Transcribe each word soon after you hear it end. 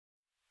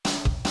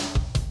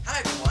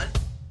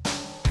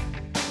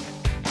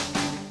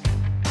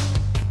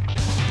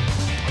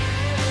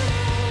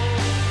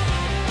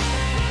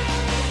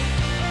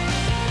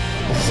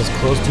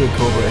close to a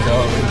cobra as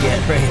I'll ever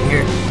get right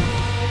here.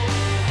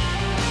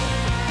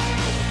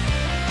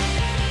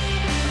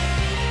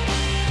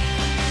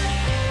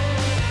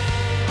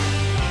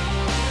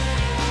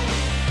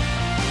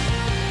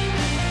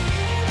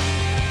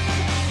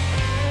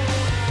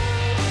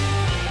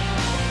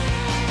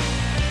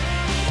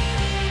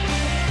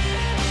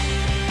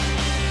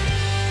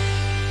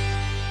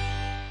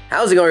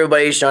 How's it going,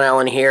 everybody? Shaun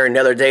Allen here.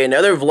 Another day,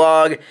 another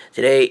vlog.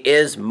 Today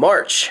is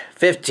March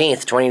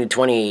 15th,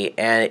 2020,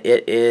 and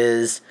it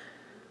is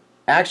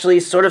actually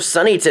sort of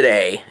sunny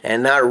today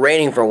and not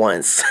raining for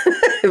once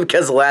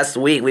because last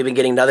week we've been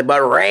getting nothing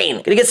but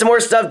rain. Gonna get some more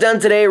stuff done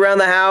today around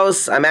the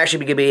house. I'm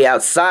actually gonna be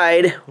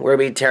outside. We're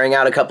gonna be tearing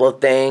out a couple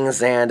of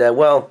things, and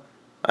well,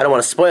 I don't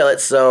want to spoil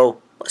it,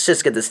 so let's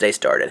just get this day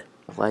started.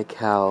 I like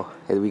how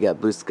we got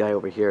blue sky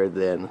over here,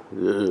 then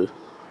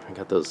I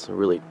got those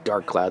really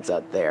dark clouds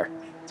out there.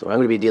 So what I'm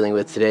going to be dealing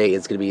with today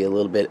is going to be a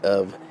little bit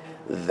of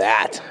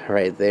that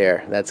right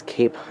there. That's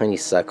Cape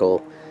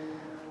Honeysuckle.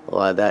 A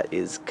lot of that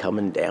is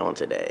coming down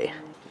today.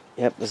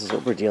 Yep, this is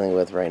what we're dealing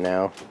with right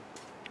now.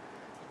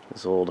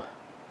 This old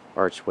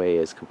archway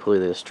is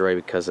completely destroyed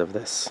because of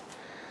this.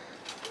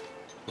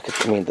 Look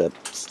at, the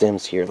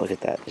stems here, look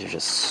at that. They're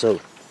just so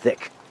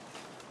thick.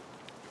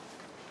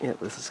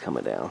 Yep, this is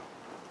coming down.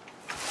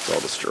 It's all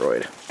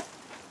destroyed.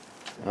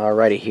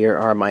 Alrighty, here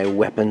are my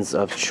weapons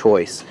of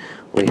choice.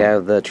 We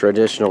have the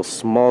traditional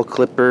small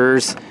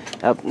clippers.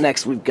 Up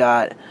next we've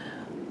got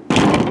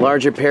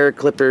larger pair of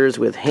clippers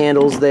with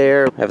handles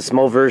there. I have a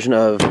small version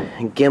of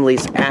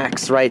Gimli's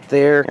axe right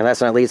there. And last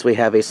but not least, we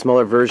have a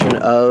smaller version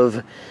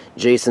of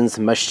Jason's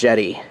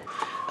machete.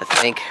 I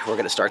think we're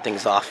going to start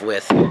things off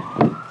with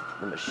the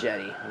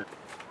machete.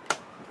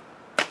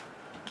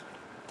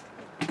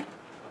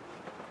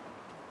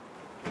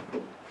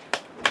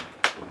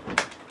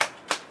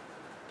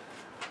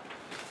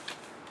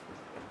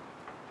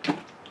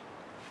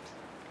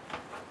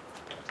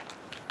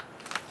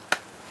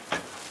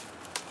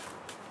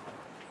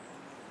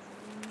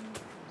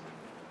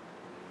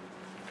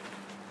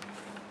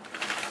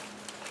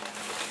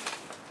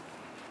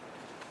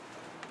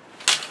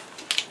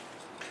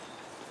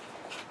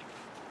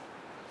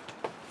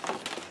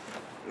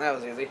 That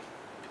was easy.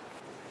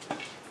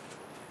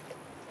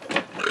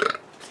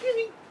 Excuse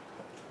me.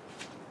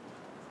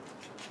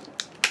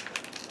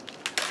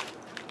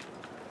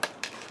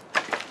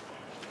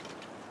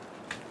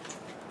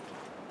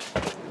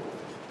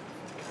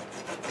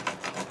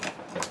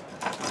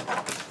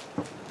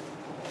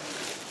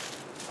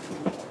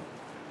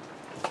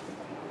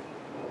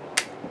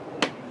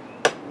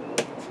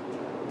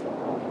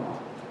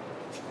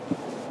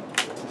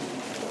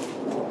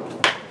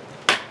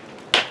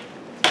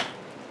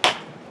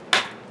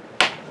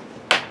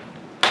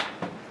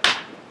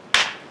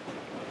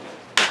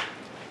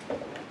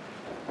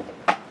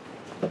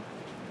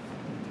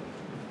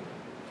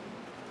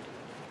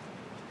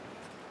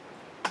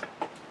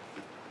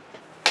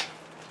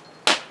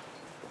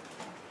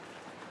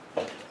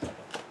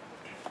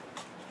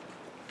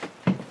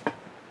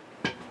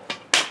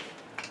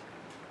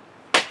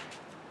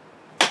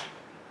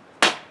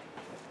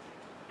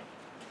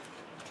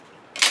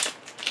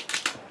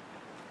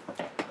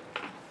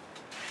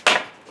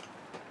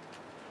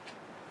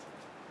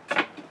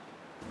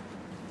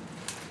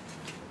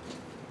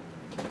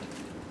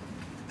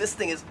 This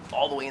thing is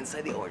all the way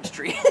inside the orange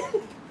tree.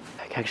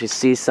 I can actually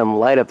see some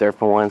light up there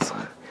for once.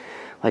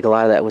 Like a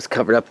lot of that was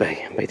covered up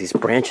by these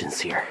branches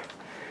here.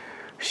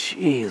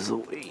 Jeez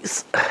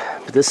Louise.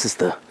 But this is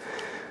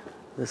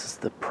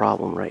the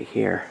problem right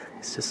here.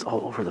 It's just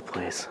all over the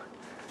place.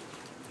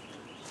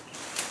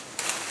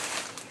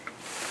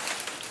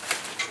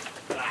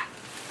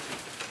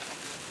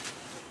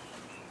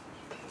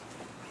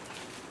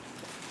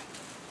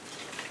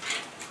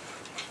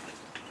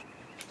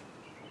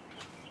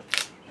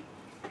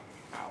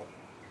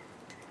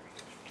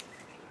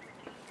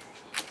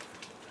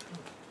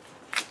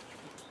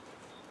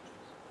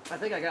 I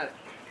think I got it.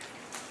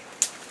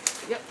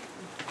 Yep.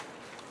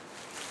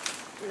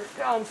 Here it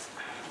comes.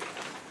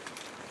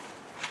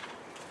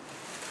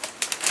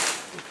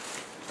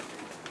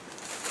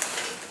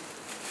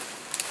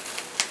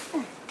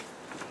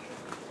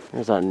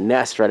 There's a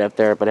nest right up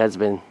there, but it hasn't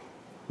been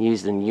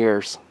used in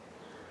years.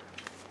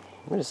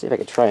 I'm going to see if I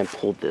can try and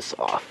pull this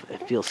off.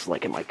 It feels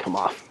like it might come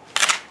off.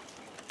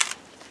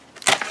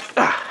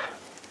 Ah,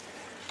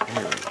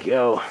 there we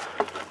go.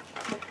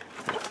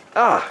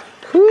 Ah,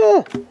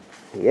 cool.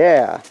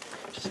 Yeah,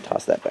 just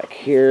toss that back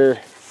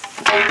here.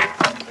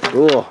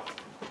 Cool.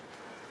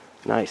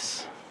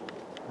 Nice.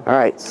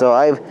 Alright, so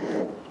I've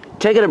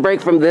taken a break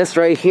from this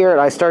right here,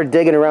 and I started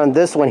digging around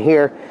this one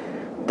here.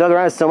 Dug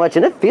around so much,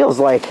 and it feels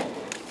like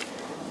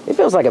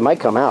it might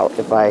come out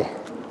if I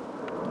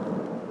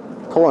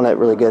pull on it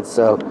really good.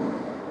 So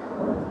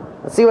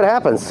let's see what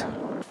happens.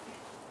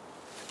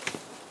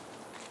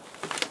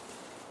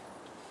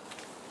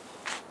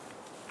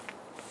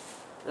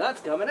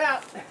 That's coming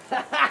out.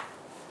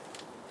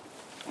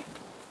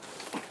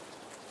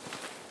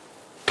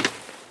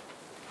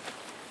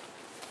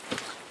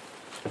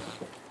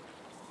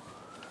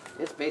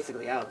 It's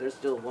basically out. There's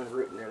still one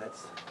root in there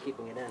that's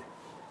keeping it in.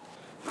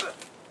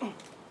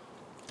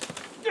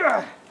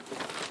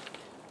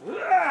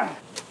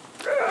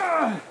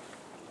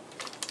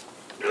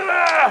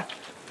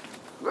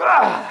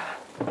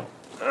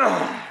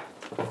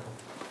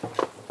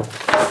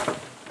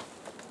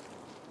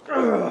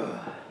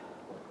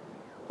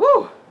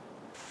 Woo!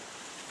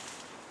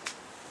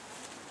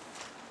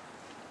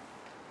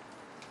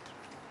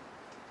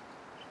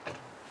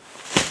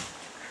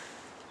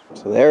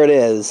 So there it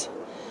is,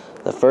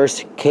 the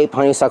first Cape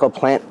honeysuckle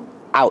plant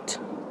out.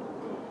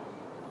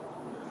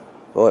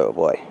 Boy, oh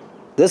boy.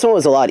 This one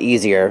was a lot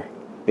easier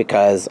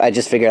because I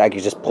just figured I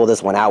could just pull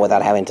this one out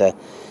without having to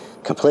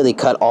completely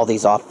cut all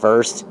these off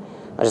first.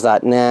 I just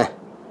thought, nah,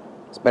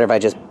 it's better if I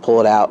just pull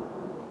it out.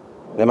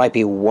 There might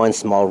be one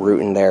small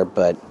root in there,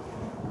 but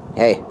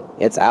hey,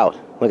 it's out.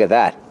 Look at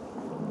that.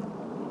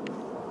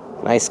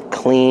 Nice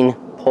clean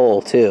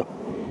pull too.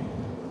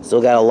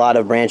 Still got a lot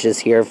of branches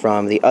here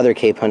from the other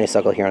Cape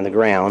honeysuckle here on the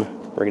ground.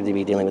 We're going to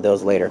be dealing with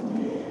those later.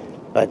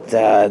 But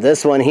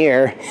this one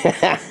here,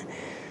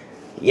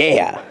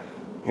 yeah.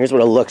 Here's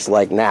what it looks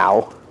like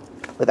now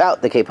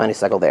without the Cape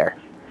honeysuckle there.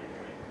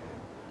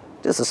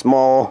 Just a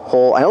small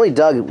hole. I only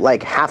dug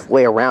like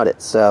halfway around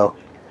it, so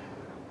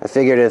I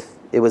figured if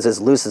it was as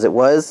loose as it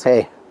was,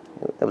 hey,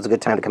 that was a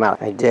good time to come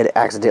out. I did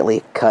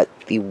accidentally cut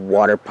the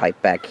water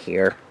pipe back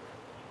here.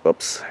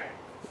 Oops.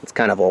 It's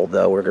kind of old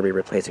though. We're going to be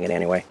replacing it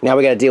anyway. Now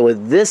we got to deal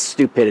with this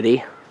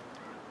stupidity,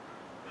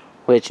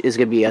 which is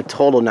going to be a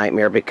total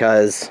nightmare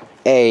because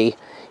A,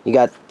 you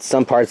got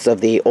some parts of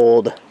the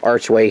old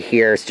archway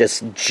here. It's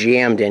just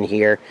jammed in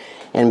here.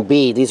 And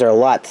B, these are a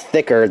lot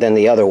thicker than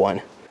the other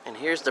one. And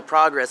here's the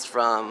progress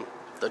from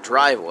the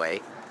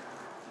driveway.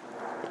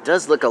 It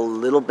does look a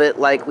little bit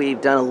like we've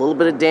done a little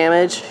bit of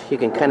damage. You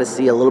can kind of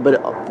see a little bit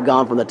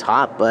gone from the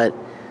top, but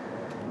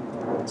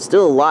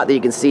still a lot that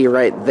you can see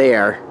right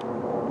there.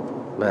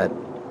 But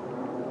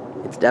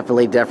it's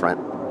definitely different.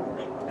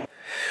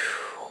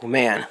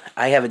 Man,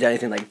 I haven't done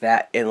anything like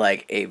that in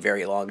like a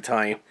very long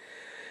time.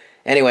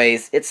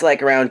 Anyways, it's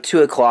like around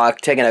 2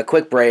 o'clock, taking a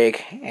quick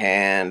break,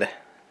 and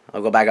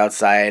I'll go back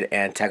outside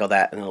and tackle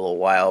that in a little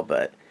while,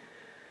 but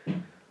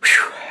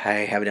whew,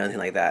 I haven't done anything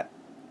like that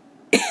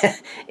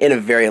in a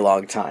very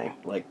long time.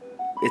 Like,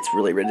 it's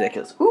really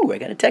ridiculous. Ooh, I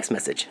got a text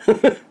message.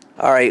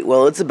 Alright,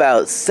 well, it's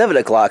about 7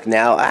 o'clock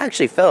now. I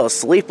actually fell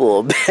asleep a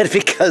little bit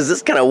because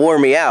this kind of wore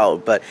me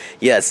out. But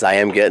yes, I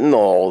am getting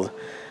old.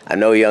 I'm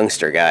no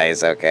youngster,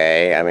 guys,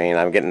 okay? I mean,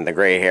 I'm getting the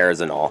gray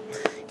hairs and all.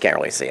 Can't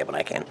really see it, but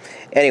I can.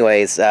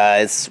 Anyways,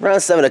 it's around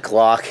 7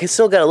 o'clock. It's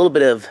still got a little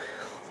bit of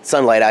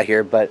sunlight out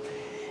here, but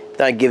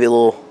thought I'd give you a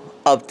little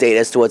update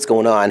as to what's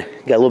going on.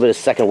 Got a little bit of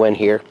second wind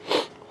here.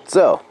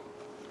 So,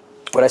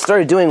 what I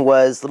started doing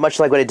was, much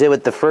like what I did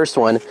with the first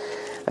one,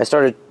 I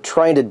started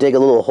trying to dig a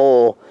little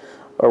hole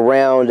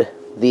around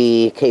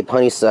the Cape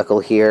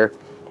honeysuckle here,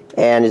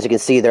 and as you can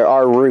see, there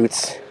are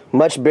roots,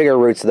 much bigger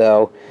roots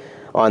though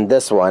on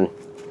this one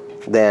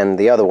than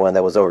the other one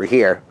that was over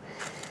here,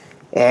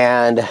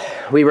 and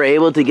we were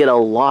able to get a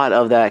lot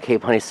of that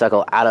Cape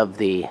honeysuckle out of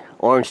the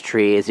orange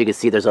tree. As you can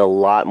see, there's a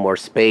lot more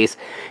space.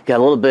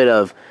 Got a little bit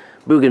of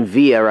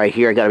bougainvillea right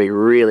here. I gotta be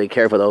really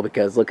careful though,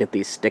 because look at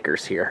these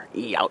stickers here.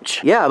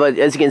 Ouch. Yeah, but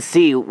as you can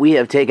see, we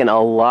have taken a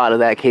lot of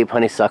that Cape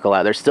honeysuckle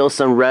out. There's still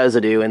some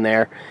residue in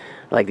there.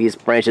 Like these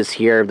branches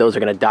here, those are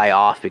going to die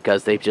off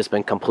because they've just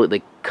been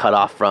completely cut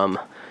off from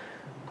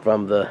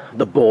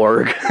the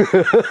Borg.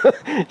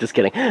 Just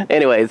kidding.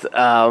 Anyways,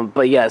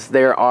 but yes,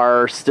 there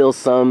are still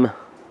some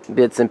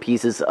bits and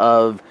pieces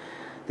of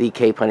the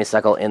Cape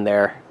honeysuckle in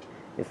there.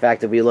 In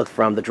fact, if we look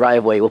from the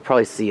driveway, we'll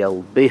probably see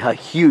a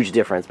huge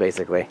difference,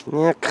 basically.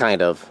 Yeah,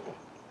 kind of.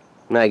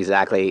 Not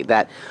exactly.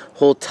 That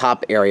whole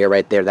top area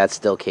right there, that's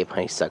still Cape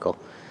honeysuckle.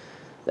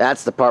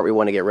 That's the part we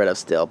want to get rid of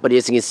still. But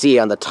as you can see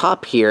on the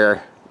top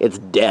here, it's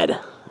dead,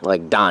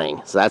 like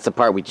dying. So that's the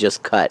part we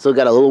just cut. Still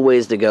got a little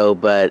ways to go,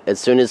 but as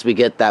soon as we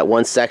get that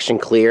one section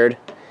cleared,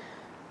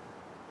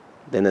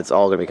 then it's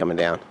all gonna be coming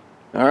down.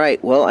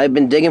 Alright, well, I've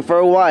been digging for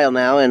a while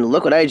now, and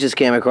look what I just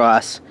came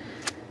across.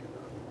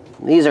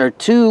 These are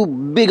two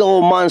big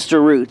old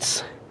monster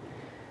roots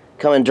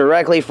coming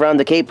directly from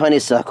the Cape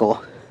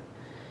honeysuckle.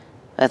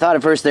 I thought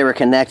at first they were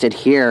connected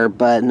here,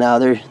 but no,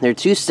 they're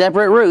two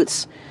separate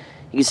roots.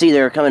 You can see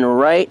they're coming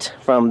right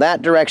from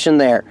that direction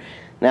there.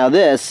 Now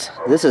this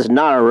is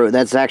not a root.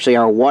 That's actually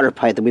our water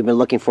pipe that we've been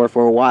looking for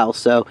a while.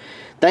 So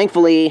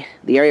thankfully,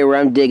 the area where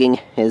I'm digging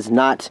is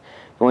not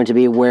going to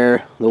be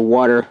where the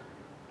water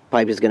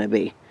pipe is going to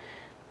be.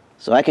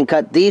 So I can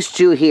cut these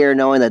two here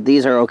knowing that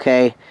these are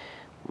okay.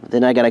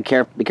 Then I got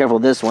to be careful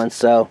of this one.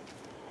 So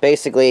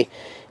basically,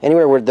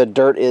 anywhere where the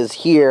dirt is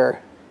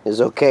here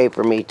is okay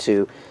for me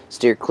to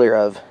steer clear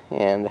of.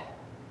 And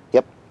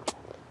yep.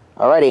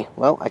 Alrighty,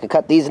 well, I can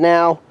cut these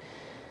now.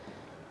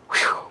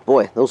 Whew,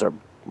 boy, those are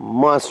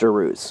monster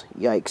roots.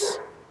 Yikes.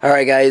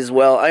 Alright guys,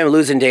 well, I am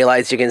losing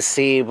daylight as you can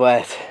see,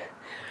 but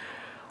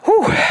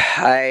whew,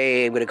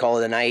 I'm going to call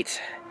it a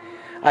night.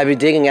 I've been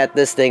digging at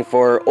this thing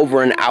for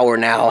over an hour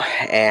now,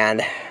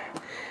 and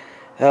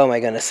Oh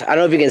my goodness. I don't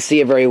know if you can see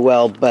it very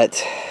well,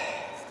 but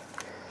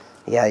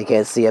yeah, you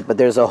can't see it, but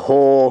there's a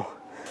whole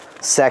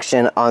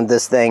section on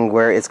this thing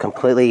where it's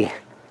completely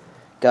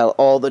got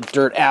all the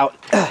dirt out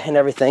and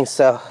everything,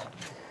 so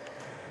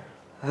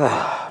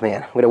oh,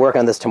 man, I'm going to work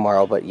on this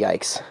tomorrow, but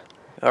yikes.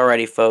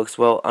 Alrighty, folks,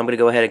 well, I'm going to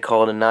go ahead and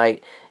call it a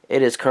night.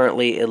 It is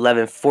currently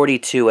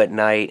 11:42 at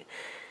night,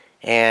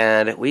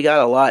 and we got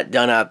a lot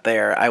done out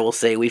there. I will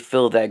say we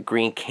filled that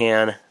green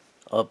can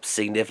up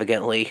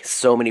significantly.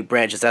 So many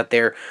branches out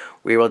there.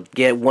 We were able to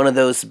get one of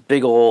those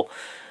big ol'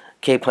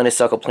 Cape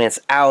honeysuckle plants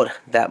out.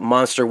 That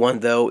monster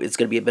one, though, is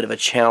going to be a bit of a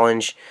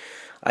challenge.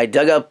 I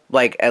dug up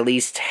like at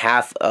least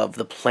half of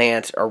the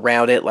plant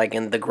around it, like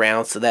in the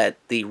ground, so that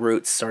the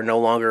roots are no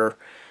longer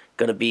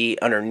going to be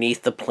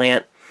underneath the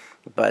plant.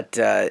 But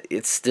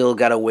it's still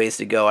got a ways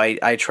to go.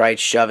 I tried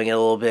shoving it a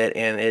little bit,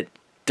 and it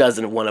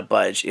doesn't want to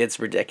budge. It's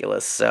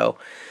ridiculous. So,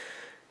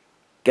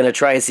 gonna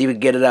try and see if we can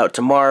get it out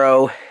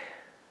tomorrow,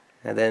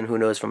 and then who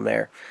knows from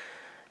there.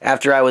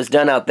 After I was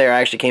done out there,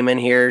 I actually came in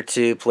here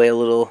to play a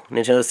little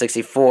Nintendo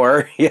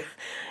 64. Yeah,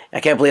 I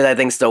can't believe that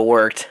thing still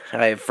worked.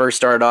 I first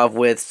started off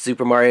with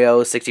Super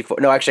Mario 64.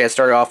 No, actually, I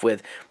started off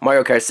with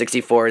Mario Kart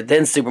 64,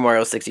 then Super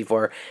Mario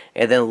 64,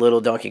 and then Little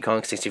Donkey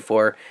Kong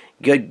 64.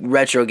 Good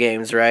retro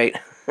games, right?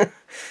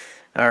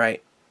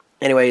 Alright.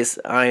 Anyways,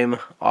 I'm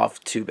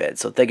off to bed.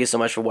 So thank you so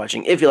much for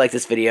watching. If you like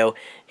this video,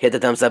 hit the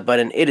thumbs up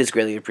button. It is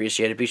greatly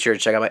appreciated. Be sure to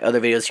check out my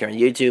other videos here on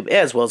YouTube,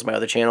 as well as my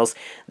other channels,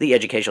 the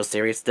Educational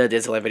Series, the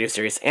Disneyland Video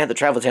Series, and the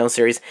Travel Town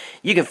Series.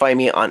 You can find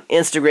me on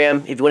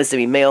Instagram. If you want to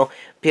send me mail,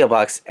 P.O.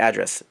 Box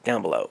address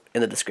down below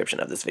in the description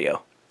of this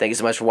video. Thank you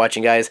so much for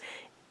watching, guys.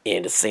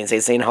 And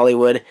St.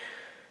 Hollywood.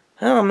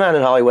 Oh, I'm not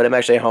in Hollywood. I'm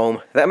actually at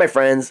home. That, my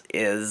friends,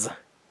 is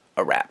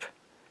a wrap.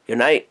 Good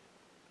night.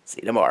 See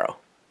you tomorrow.